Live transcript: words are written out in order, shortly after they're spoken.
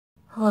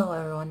Hello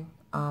everyone,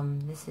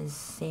 this is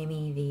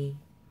Sammy, the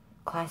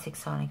classic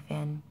Sonic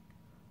fan.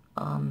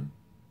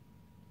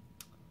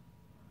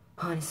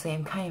 Honestly,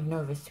 I'm kind of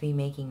nervous to be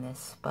making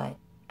this, but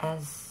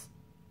as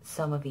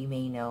some of you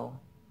may know,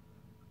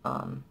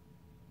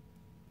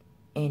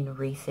 in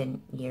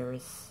recent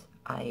years,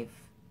 I've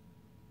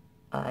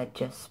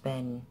just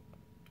been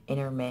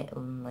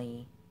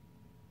intermittently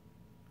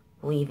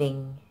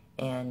leaving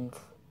and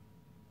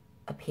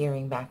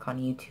appearing back on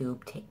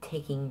YouTube,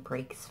 taking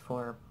breaks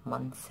for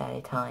months at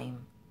a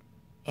time,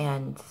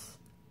 and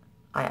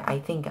I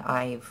think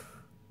I've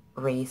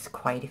raised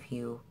quite a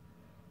few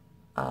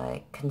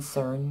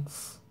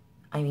concerns.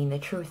 I mean, the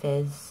truth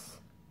is,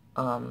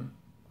 and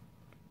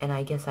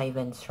I guess I've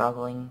been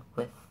struggling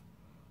with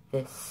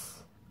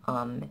this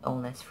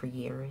illness for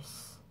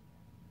years,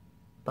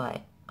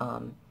 but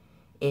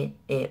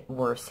it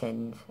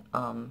worsened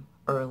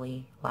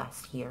early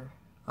last year,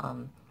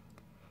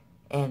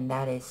 and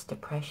that is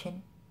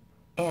depression.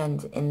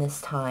 And in this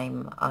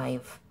time,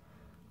 I've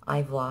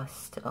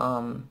lost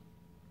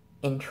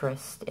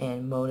interest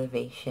and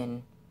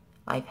motivation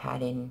I've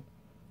had in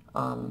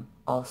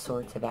all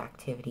sorts of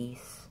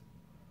activities,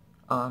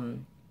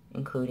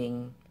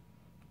 including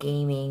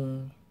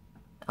gaming,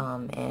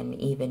 and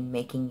even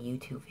making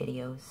YouTube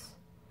videos.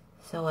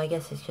 So I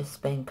guess it's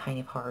just been kind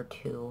of hard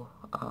to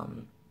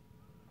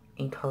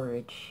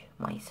encourage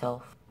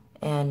myself.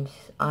 And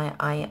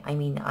I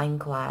mean, I'm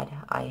glad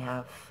I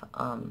have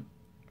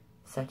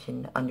such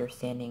an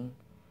understanding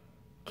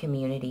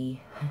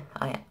community.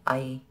 I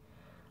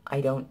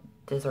don't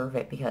deserve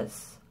it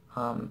because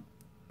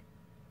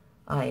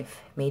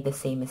I've made the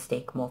same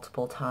mistake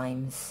multiple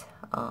times.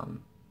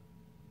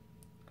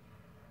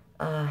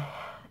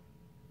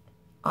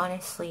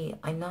 Honestly,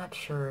 I'm not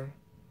sure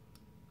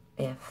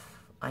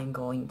if I'm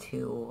going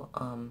to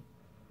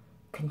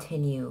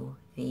continue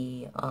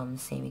the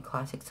Sammy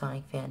Classic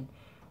Sonic fan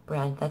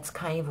brand. That's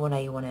kind of what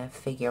I want to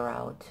figure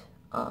out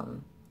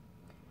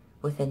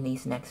within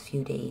these next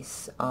few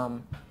days.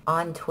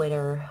 On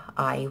Twitter,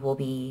 I will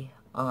be,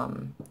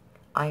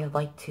 I'd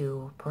like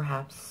to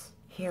perhaps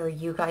hear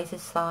you guys'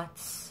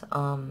 thoughts,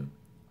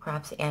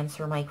 perhaps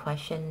answer my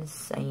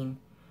questions. I mean,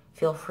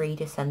 feel free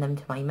to send them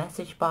to my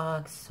message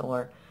box,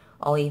 or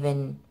I'll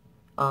even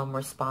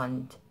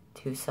respond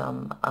to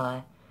some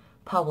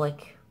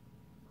public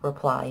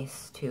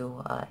replies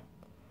to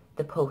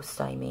the post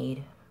I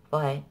made.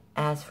 But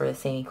as for the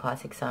Sammy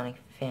Classic Sonic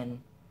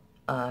fan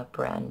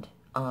brand,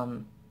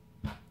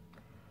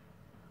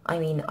 I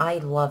mean,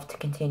 I'd love to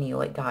continue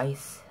it,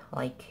 guys.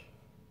 Like,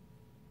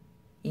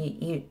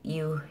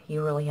 you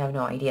really have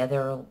no idea.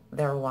 There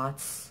are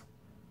lots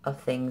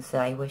of things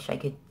that I wish I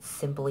could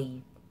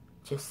simply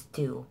just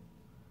do,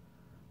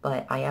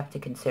 but I have to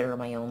consider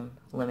my own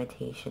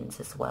limitations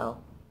as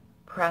well.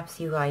 Perhaps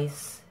you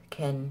guys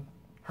can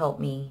help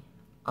me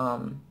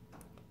come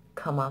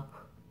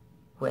up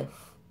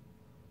with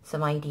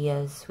some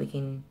ideas. We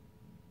can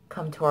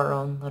come to our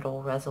own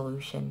little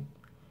resolution,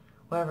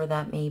 whatever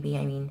that may be.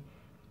 I mean,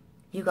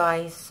 you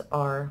guys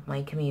are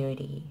my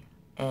community,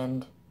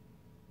 and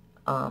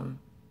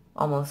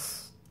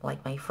almost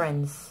like my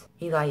friends.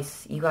 You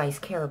guys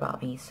care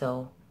about me,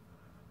 so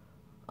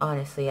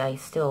honestly, I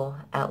still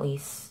at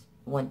least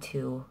want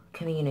to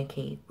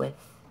communicate with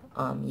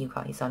you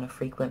guys on a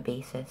frequent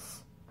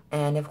basis.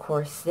 And of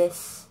course,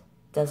 this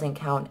doesn't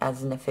count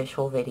as an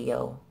official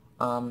video.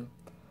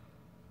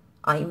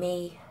 I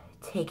may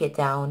take it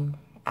down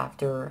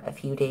after a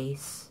few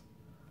days,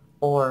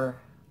 or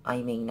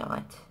I may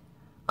not.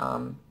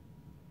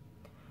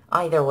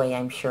 Either way,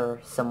 I'm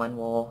sure someone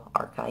will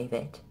archive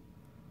it.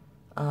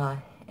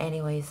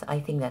 Anyways,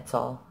 I think that's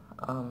all.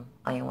 I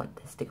don't want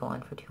this to go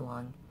on for too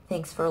long.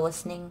 Thanks for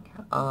listening,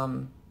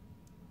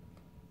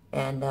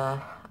 and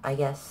I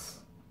guess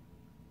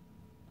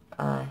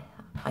I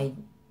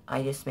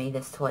just made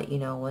this to let you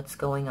know what's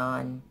going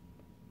on,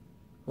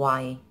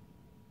 why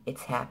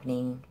it's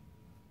happening,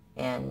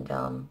 and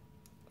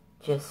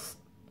just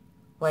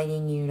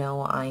letting you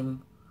know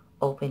I'm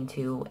open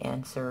to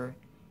answer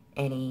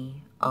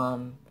any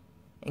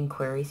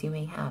inquiries you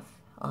may have.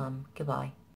 Goodbye.